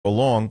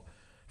along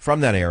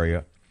from that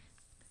area,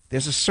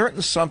 there's a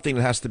certain something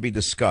that has to be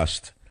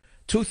discussed.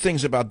 Two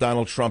things about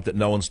Donald Trump that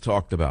no one's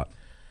talked about.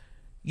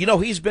 You know,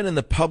 he's been in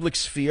the public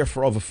sphere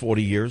for over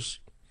 40 years.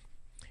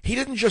 He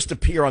didn't just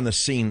appear on the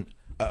scene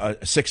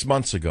 6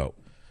 months ago.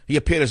 He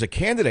appeared as a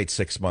candidate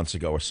 6 months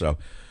ago or so.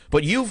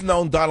 But you've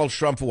known Donald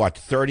Trump for what,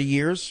 30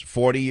 years,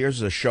 40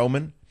 years as a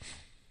showman,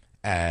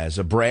 as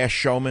a brass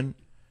showman,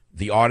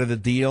 the art of the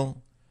deal.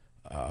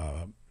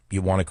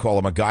 You want to call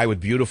him a guy with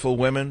beautiful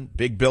women,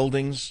 big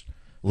buildings,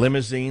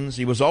 limousines.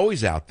 He was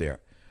always out there.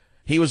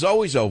 He was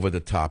always over the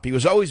top. He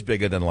was always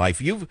bigger than life.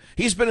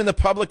 He's been in the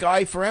public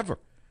eye forever.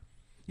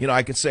 You know,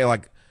 I could say,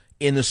 like,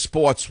 in the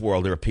sports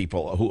world, there are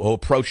people who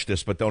approach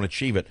this but don't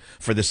achieve it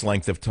for this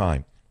length of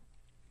time.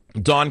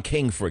 Don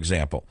King, for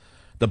example,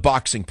 the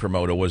boxing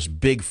promoter, was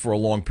big for a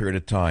long period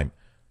of time,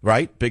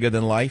 right? Bigger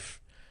than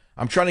life.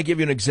 I'm trying to give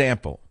you an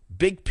example.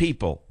 Big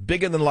people,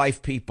 bigger than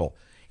life people.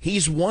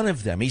 He's one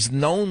of them. He's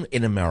known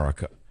in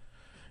America.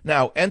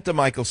 Now, enter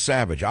Michael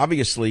Savage.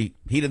 Obviously,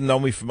 he didn't know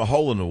me from a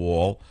hole in the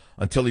wall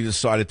until he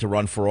decided to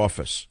run for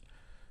office.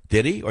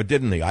 Did he or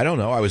didn't he? I don't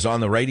know. I was on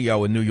the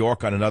radio in New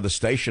York on another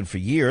station for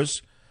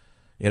years.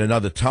 In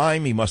another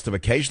time, he must have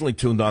occasionally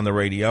tuned on the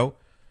radio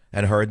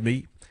and heard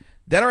me.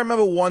 Then I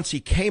remember once he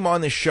came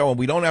on this show, and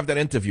we don't have that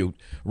interview.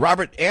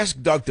 Robert,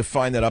 ask Doug to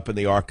find that up in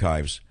the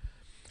archives.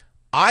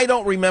 I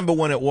don't remember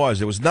when it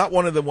was. It was not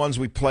one of the ones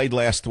we played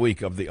last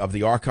week of the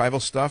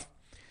archival stuff.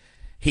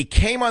 He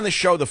came on the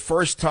show the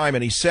first time,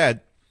 and he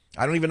said,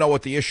 I don't even know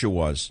what the issue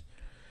was.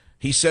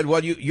 He said,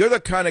 well, you're the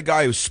kind of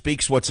guy who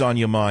speaks what's on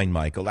your mind,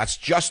 Michael. That's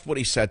just what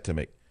he said to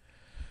me.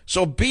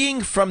 So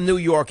being from New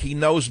York, he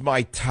knows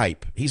my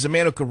type. He's a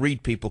man who can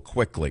read people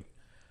quickly.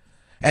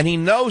 And he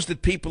knows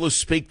that people who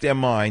speak their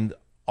mind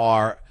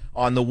are,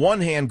 on the one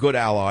hand, good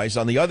allies,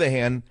 on the other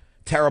hand,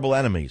 terrible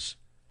enemies.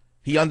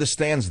 He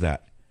understands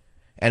that.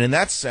 And in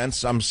that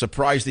sense, I'm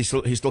surprised he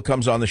still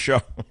comes on the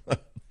show.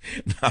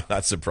 No, I'm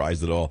not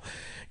surprised at all,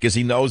 because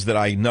he knows that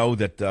I know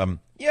that,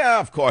 yeah,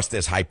 of course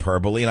there's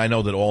hyperbole, and I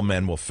know that all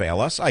men will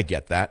fail us. I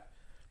get that.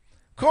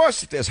 Of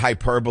course there's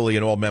hyperbole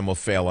and all men will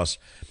fail us.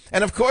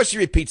 And of course he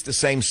repeats the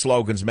same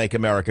slogans, make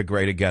America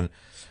great again.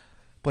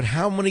 But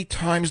how many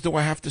times do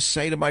I have to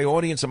say to my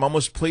audience, I'm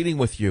almost pleading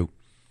with you.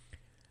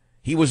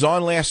 He was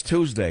on last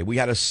Tuesday. We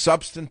had a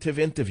substantive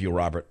interview,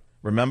 Robert.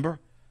 Remember?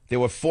 There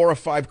were 4 or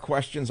 5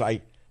 questions. I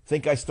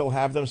think I still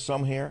have them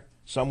somewhere.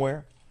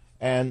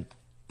 And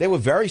they were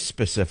very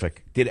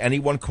specific. Did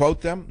anyone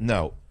quote them?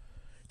 No.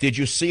 Did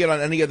you see it on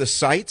any of the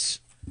sites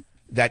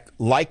that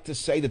like to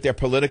say that they're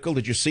political?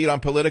 Did you see it on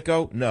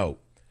Politico? No.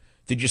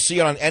 Did you see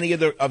it on any of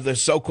the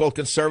so-called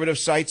conservative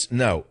sites?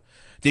 No.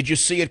 Did you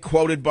see it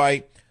quoted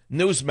by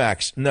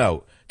Newsmax?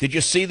 No. Did you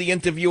see the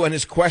interview and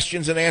his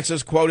questions and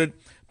answers quoted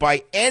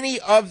by any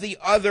of the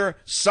other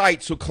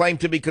sites who claim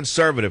to be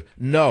conservative?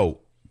 No.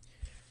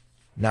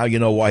 Now you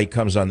know why he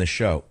comes on the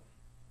show.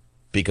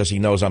 Because he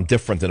knows I'm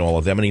different than all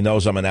of them, and he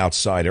knows I'm an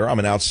outsider. I'm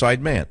an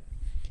outside man.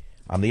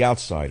 I'm the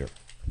outsider.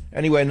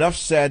 Anyway, enough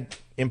said.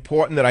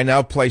 Important that I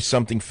now play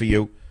something for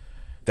you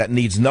that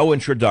needs no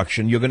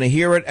introduction. You're going to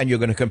hear it, and you're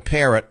going to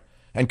compare it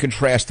and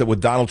contrast it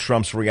with Donald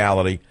Trump's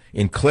reality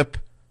in clip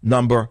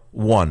number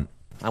 1.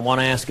 I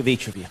want to ask of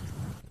each of you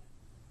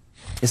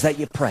is that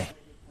you pray.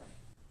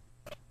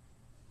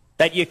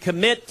 That you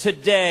commit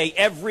today,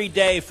 every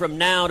day from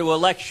now to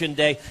Election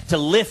Day, to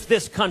lift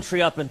this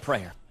country up in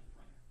prayer.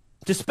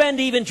 To spend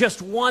even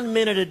just 1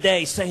 minute a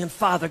day saying,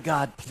 Father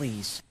God,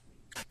 please,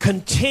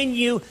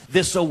 continue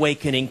this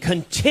awakening.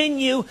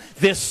 Continue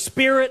this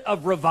spirit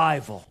of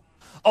revival.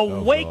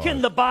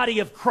 Awaken the body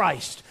of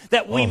Christ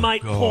that we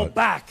might pull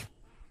back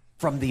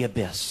from the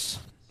abyss.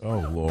 Oh,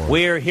 Lord.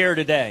 We're here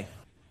today,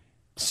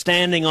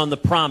 standing on the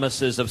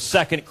promises of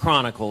 2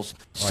 Chronicles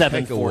 7:14.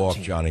 Take a walk,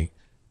 Johnny.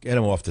 Get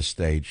him off the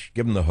stage.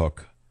 Give him the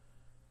hook.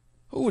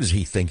 Who does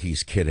he think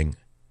he's kidding?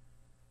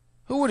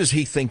 Who does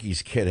he think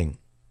he's kidding?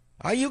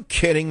 Are you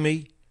kidding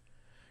me?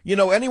 You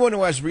know, anyone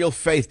who has real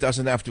faith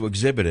doesn't have to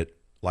exhibit it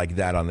like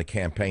that on the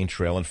campaign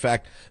trail. In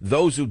fact,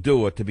 those who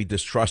do it to be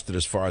distrusted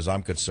as far as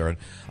I'm concerned.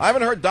 I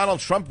haven't heard Donald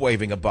Trump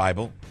waving a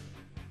Bible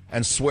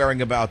and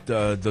swearing about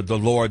the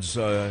Lord's...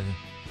 You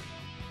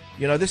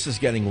know, this is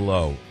getting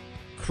low.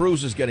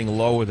 Cruz is getting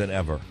lower than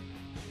ever.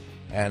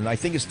 And I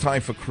think it's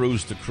time for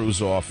Cruz to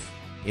cruise off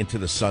into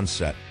the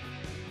sunset,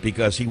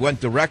 because he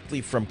went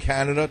directly from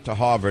Canada to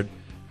Harvard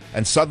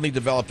and suddenly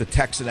developed a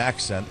Texan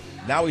accent.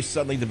 Now he's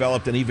suddenly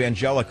developed an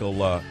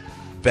evangelical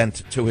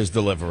bent to his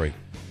delivery.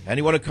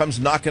 Anyone who comes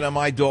knocking on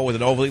my door with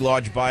an overly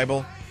large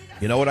Bible,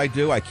 you know what I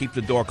do? I keep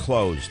the door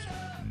closed.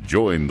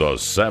 Join the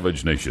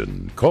Savage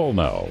Nation. Call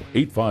now,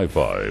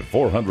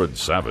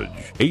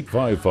 855-400-SAVAGE,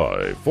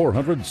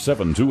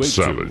 855-400-7282.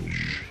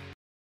 Savage.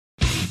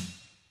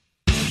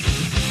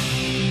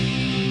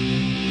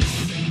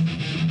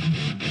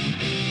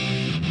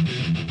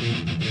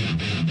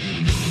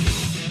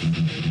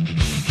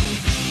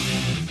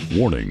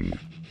 Warning.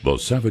 The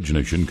Savage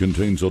Nation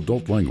contains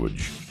adult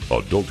language,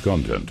 adult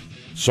content,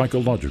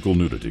 psychological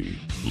nudity.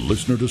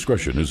 Listener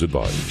discretion is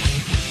advised.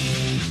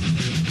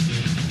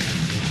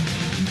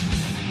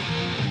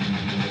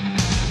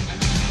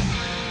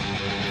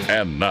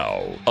 And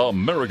now,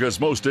 America's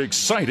most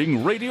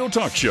exciting radio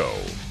talk show,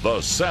 The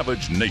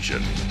Savage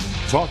Nation.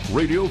 Talk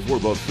radio for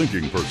the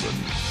thinking person,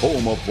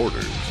 home of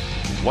borders,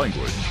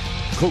 language,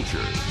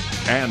 culture.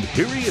 And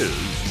here he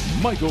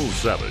is, Michael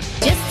Savage.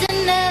 Just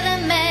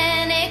another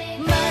manic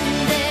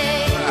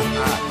Monday.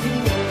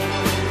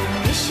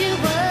 Wish it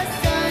was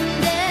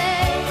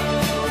Sunday.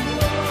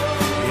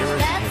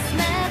 That's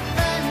my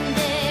fun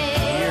day.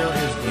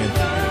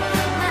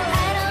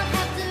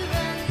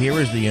 Here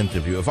is the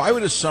interview. If I were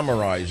to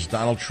summarize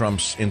Donald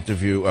Trump's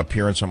interview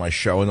appearance on my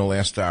show in the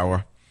last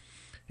hour,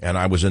 and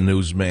I was a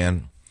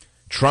newsman,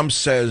 Trump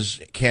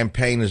says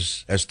campaign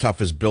is as tough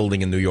as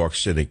building in New York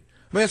City.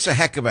 I mean, that's a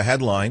heck of a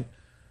headline.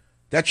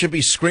 That should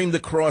be screamed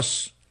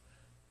across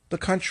the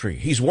country.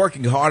 He's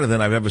working harder than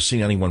I've ever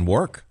seen anyone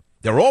work.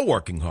 They're all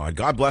working hard.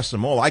 God bless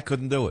them all. I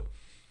couldn't do it.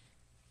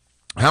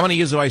 How many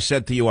years have I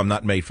said to you I'm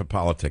not made for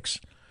politics?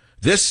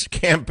 This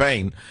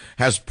campaign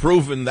has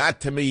proven that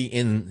to me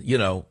in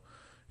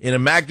a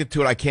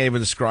magnitude I can't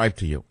even describe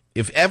to you.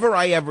 If ever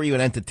I ever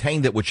even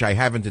entertained it, which I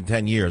haven't in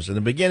 10 years. In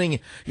the beginning,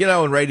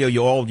 in radio,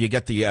 you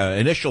get the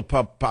initial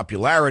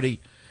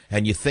popularity,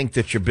 and you think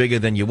that you're bigger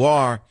than you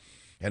are.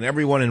 And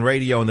everyone in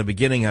radio in the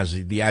beginning has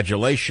the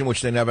adulation,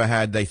 which they never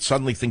had. They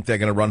suddenly think they're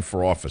going to run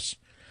for office.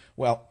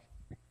 Well,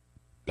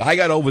 I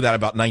got over that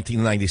about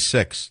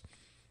 1996.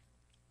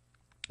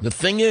 The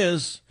thing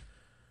is,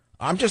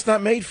 I'm just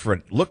not made for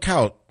it.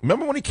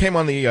 Remember when he came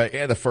on the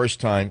air the first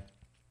time?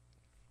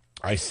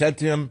 I said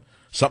to him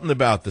something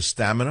about the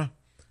stamina.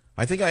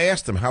 I think I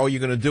asked him, how are you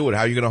going to do it?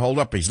 How are you going to hold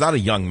up? He's not a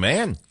young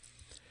man.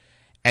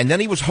 And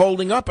then he was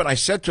holding up, and I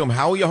said to him,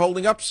 how are you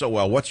holding up so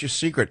well? What's your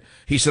secret?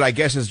 He said, I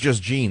guess it's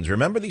just genes.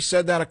 Remember he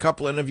said that a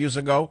couple of interviews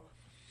ago?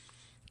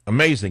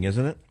 Amazing,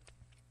 isn't it?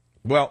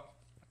 Well,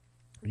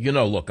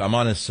 look, I'm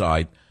on his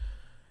side,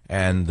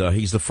 and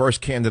he's the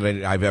first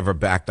candidate I've ever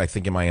backed, I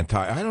think, in my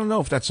entire... I don't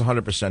know if that's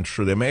 100%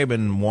 true. There may have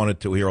been one or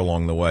two here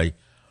along the way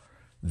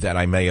that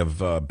I may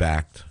have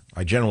backed.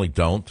 I generally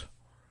don't.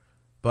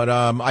 But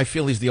I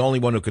feel he's the only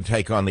one who could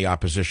take on the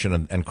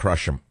opposition and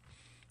crush him,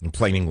 in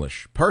plain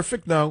English.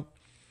 Perfect? No.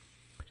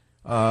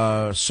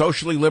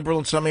 Socially liberal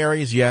in some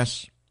areas?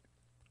 Yes.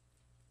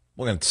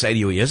 We're going to say to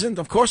you he isn't?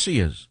 Of course he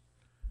is.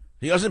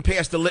 He doesn't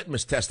pass the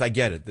litmus test. I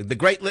get it. The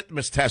great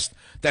litmus test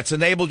that's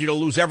enabled you to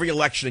lose every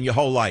election in your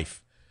whole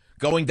life.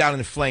 Going down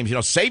in flames.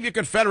 Save your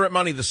Confederate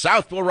money. The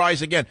South will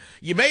rise again.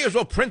 You may as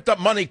well print up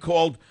money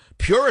called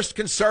purist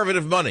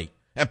conservative money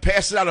and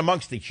pass it out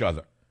amongst each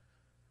other.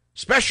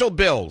 Special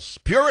bills,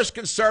 purist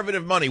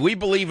conservative money. We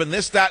believe in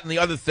this, that, and the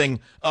other thing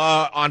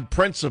on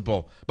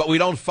principle, but we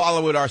don't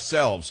follow it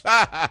ourselves.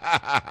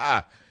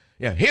 Yeah,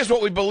 here's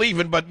what we believe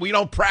in, but we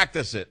don't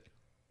practice it.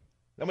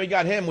 Then we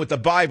got him with the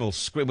Bible,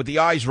 with the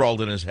eyes rolled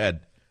in his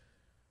head.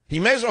 He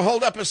may as well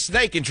hold up a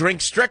snake and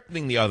drink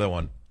strychnine, the other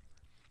one.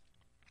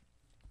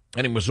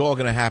 And it was all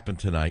going to happen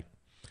tonight.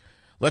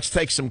 Let's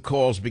take some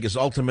calls because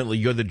ultimately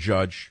you're the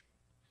judge.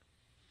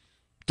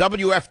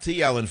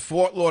 WFTL in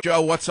Fort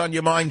Lauderdale. Joe, what's on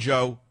your mind,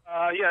 Joe?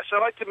 Yes, I'd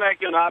like to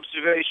make an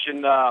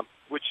observation,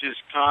 which is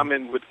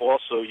common with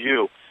also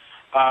you.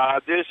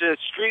 There's a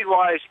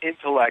streetwise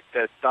intellect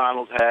that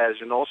Donald has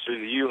and also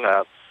that you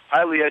have,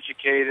 highly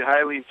educated,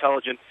 highly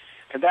intelligent,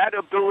 and that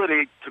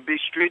ability to be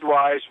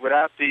streetwise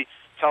without the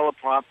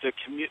teleprompter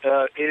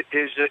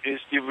is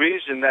the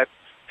reason that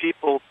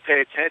people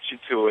pay attention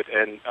to it,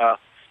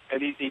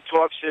 and he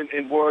talks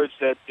in words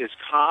that is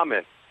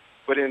common,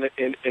 but in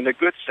a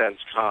good sense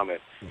common.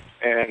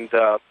 And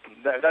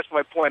that's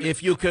my point.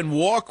 If you can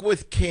walk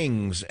with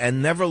kings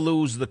and never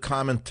lose the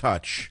common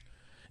touch,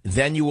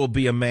 then you will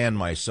be a man,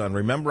 my son.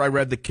 Remember I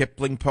read the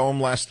Kipling poem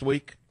last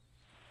week?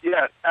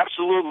 Yeah,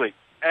 absolutely.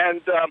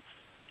 And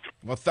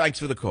well, thanks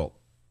for the call.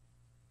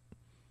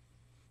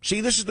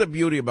 See, this is the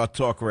beauty about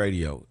talk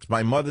radio. It's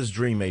my mother's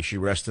dream, may she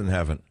rest in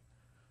heaven.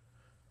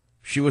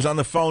 She was on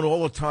the phone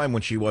all the time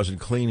when she wasn't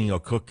cleaning or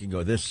cooking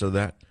or this or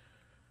that.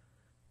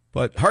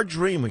 But her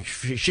dream,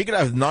 she could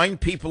have 9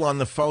 people on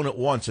the phone at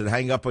once and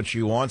hang up when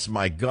she wants.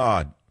 My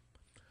God.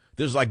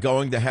 This is like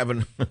going to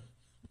heaven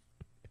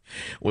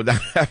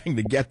without having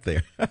to get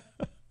there.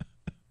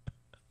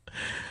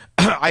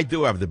 I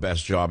do have the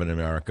best job in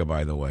America,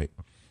 by the way.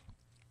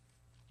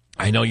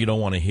 I know you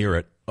don't want to hear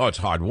it. Oh, it's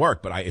hard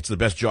work, but it's the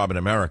best job in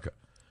America.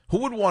 Who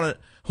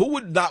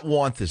would not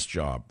want this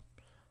job?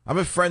 I have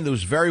a friend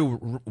who's very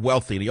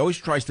wealthy, and he always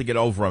tries to get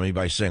over on me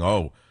by saying,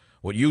 oh,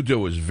 what you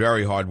do is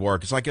very hard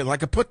work. It's like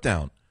a put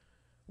down.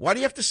 Why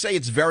do you have to say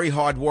it's very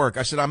hard work?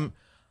 I said, I'm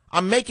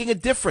making a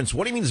difference.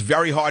 What do you mean it's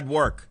very hard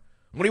work?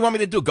 What do you want me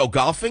to do? Go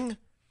golfing?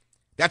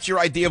 That's your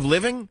idea of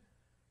living?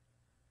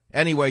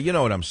 Anyway, you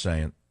know what I'm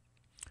saying.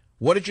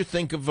 What did you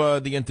think of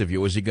the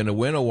interview? Is he going to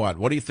win or what?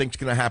 What do you think is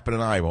going to happen in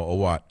Iowa or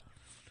what?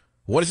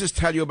 What does this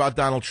tell you about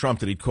Donald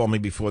Trump that he'd call me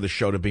before the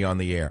show to be on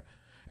the air?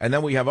 And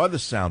then we have other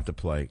sound to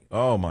play.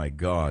 Oh, my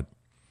God.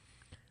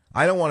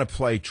 I don't want to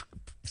play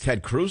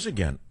Ted Cruz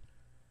again.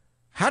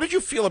 How did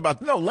you feel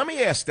about... No, let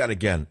me ask that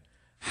again.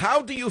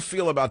 How do you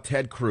feel about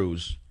Ted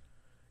Cruz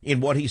in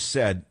what he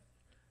said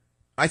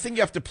I think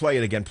you have to play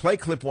it again. Play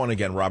clip 1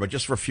 again, Robert,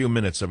 just for a few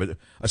minutes of it,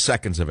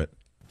 seconds of it.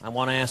 I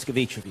want to ask of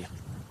each of you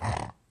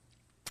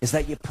is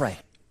that you pray.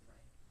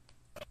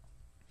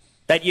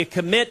 That you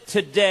commit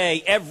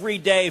today, every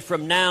day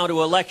from now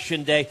to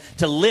Election Day,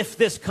 to lift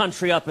this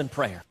country up in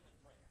prayer.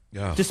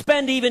 Yeah. To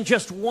spend even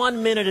just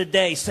 1 minute a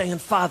day saying,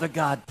 Father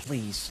God,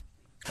 please,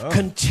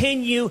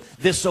 continue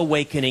this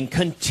awakening.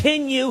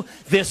 Continue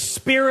this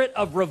spirit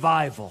of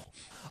revival.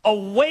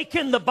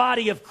 Awaken the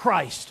body of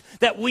Christ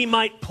that we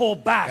might pull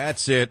back.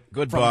 That's it.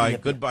 Goodbye.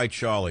 Goodbye,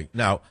 Charlie.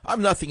 Now,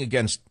 I'm nothing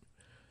against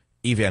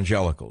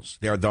evangelicals.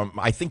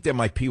 I think they're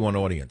my P1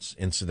 audience,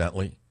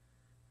 incidentally.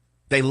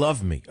 They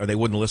love me, or they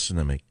wouldn't listen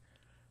to me.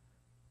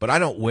 But I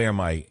don't wear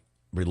my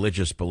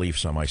religious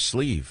beliefs on my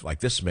sleeve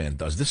like this man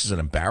does. This is an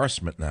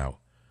embarrassment now.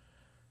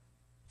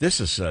 This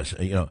is,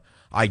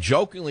 I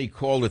jokingly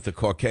called it the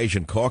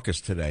Caucasian Caucus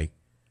today,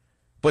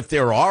 but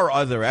there are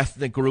other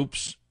ethnic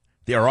groups.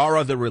 There are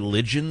other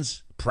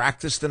religions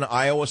practiced in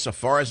Iowa. So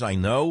far as I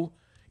know,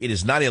 it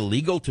is not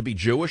illegal to be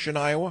Jewish in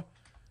Iowa.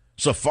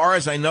 So far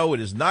as I know, it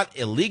is not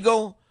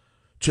illegal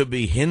to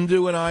be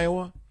Hindu in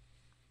Iowa.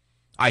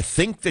 I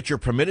think that you're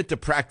permitted to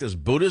practice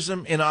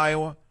Buddhism in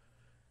Iowa.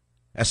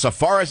 As so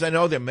far as I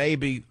know, there may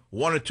be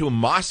 1 or 2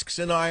 mosques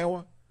in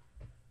Iowa.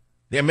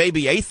 There may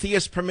be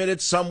atheists permitted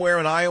somewhere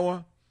in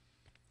Iowa.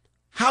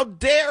 How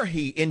dare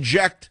he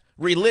inject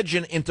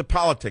religion into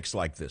politics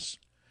like this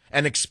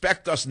and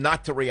expect us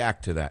not to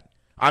react to that?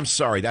 I'm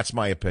sorry, that's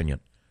my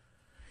opinion.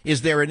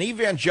 Is there an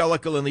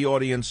evangelical in the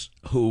audience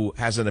who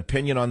has an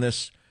opinion on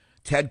this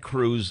Ted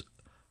Cruz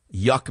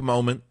yuck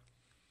moment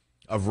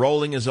of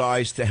rolling his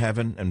eyes to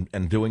heaven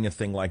and doing a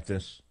thing like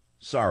this?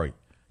 Sorry.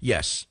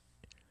 Yes,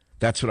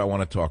 that's what I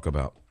want to talk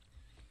about.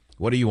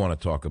 What do you want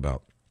to talk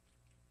about?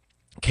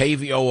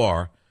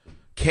 KVOR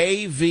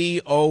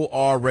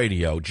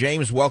Radio.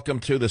 James,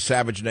 welcome to the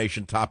Savage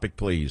Nation. Topic,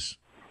 please.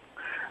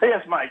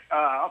 Yes, Mike.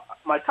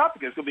 My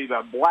topic is going to be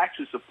about blacks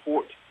who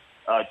support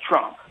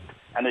Trump.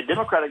 And the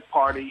Democratic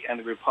Party and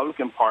the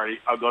Republican Party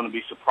are going to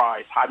be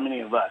surprised how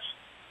many of us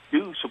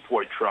do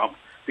support Trump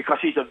because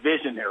he's a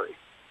visionary.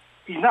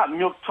 He's not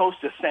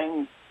milquetoasted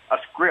saying a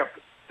script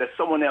that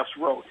someone else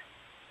wrote.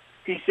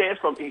 He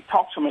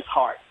talks from his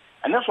heart.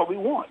 And that's what we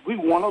want. We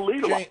want a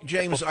leader.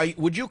 James,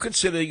 would you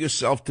consider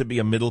yourself to be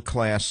a middle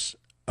class,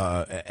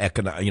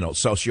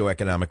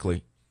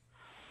 socioeconomically?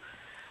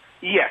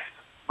 Yes,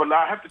 but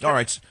I have to. All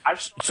right.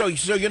 So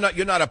you're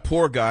not a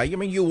poor guy. I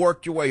mean, you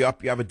worked your way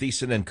up. You have a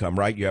decent income,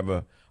 right? You have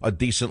a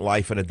decent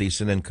life and a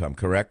decent income,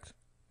 correct?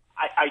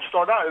 I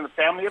started out in a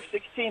family of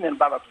 16 in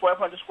about a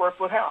 1,200 square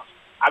foot house.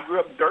 I grew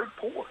up dirt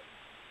poor.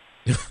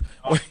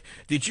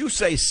 Did you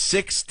say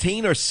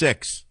 16 or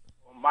 6?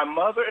 My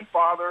mother and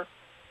father,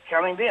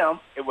 counting them,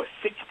 it was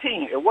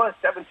 16. It was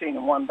 17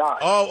 and one died.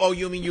 Oh,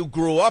 you mean you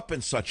grew up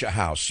in such a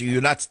house?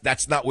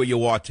 That's not where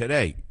you are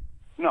today.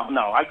 No.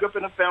 I grew up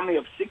in a family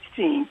of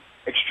 16,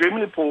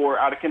 extremely poor,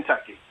 out of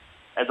Kentucky,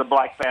 as a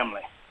black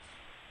family.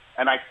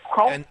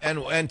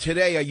 And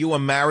today, are you a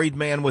married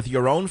man with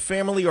your own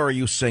family, or are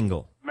you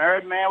single?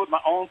 Married man with my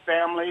own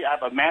family. I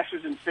have a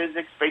master's in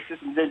physics, space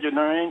systems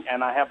engineering,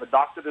 and I have a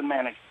doctorate in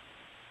management.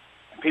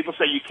 And people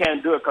say you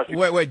can't do it because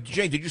Wait,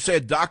 Jay, did you say a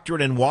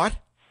doctorate in what?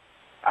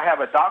 I have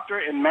a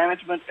doctorate in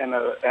management and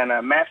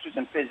a master's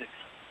in physics.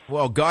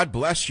 Well, God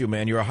bless you,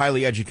 man. You're a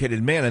highly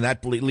educated man, and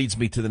that leads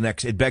me to the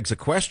next. It begs a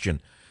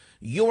question.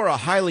 You're a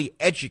highly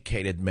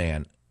educated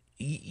man.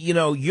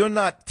 You're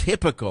not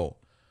typical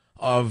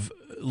of,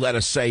 let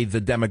us say, the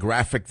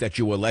demographic that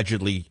you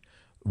allegedly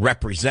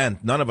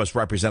represent. None of us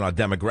represent our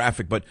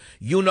demographic, but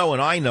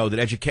and I know that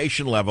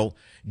education level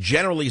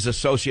generally is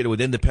associated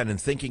with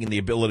independent thinking and the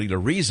ability to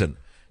reason.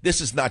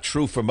 This is not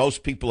true for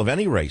most people of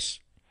any race.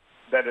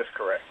 That is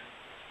correct.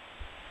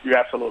 You're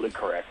absolutely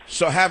correct.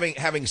 So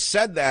having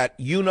said that,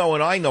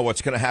 and I know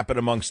what's going to happen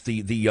amongst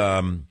the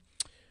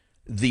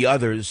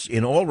others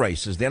in all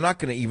races. They're not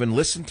going to even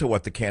listen to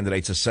what the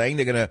candidates are saying.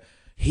 They're going to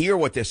hear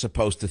what they're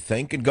supposed to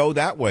think and go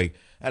that way.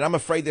 And I'm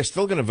afraid they're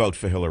still going to vote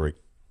for Hillary.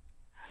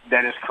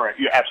 That is correct.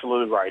 You're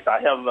absolutely right.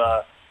 I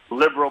have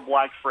liberal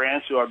black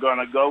friends who are going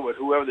to go with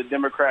whoever the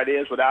Democrat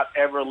is without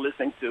ever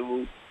listening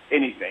to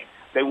anything.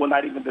 They will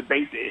not even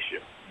debate the issue.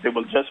 They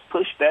will just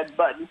push that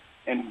button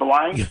in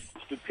blind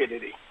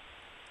stupidity.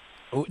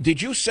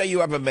 Did you say you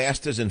have a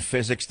master's in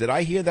physics? Did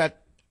I hear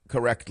that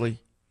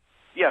correctly?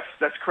 Yes,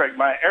 that's correct.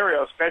 My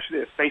area especially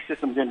is space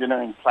systems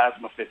engineering,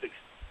 plasma physics.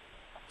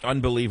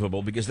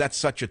 Unbelievable, because that's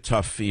such a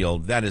tough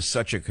field. That is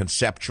such a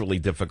conceptually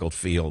difficult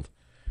field.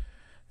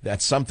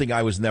 That's something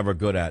I was never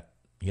good at.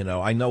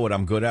 I know what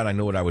I'm good at. I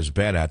know what I was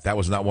bad at. That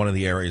was not one of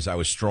the areas I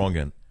was strong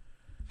in.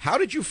 How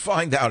did you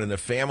find out in a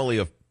family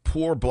of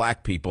poor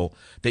black people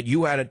that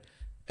you had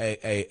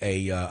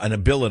an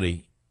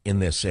ability in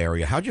this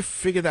area? How'd you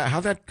figure that?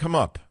 How'd that come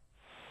up?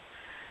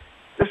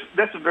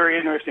 That's a very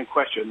interesting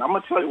question. I'm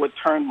going to tell you what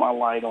turned my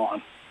light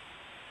on.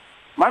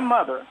 My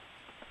mother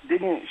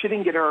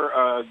didn't get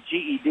her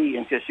GED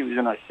until she was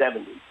in her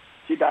 70s.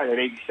 She died at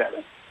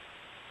 87.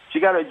 She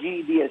got her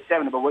GED at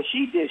 70, but what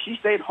she did, she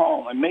stayed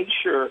home and made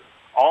sure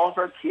All of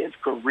our kids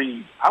could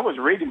read. I was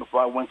reading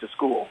before I went to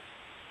school.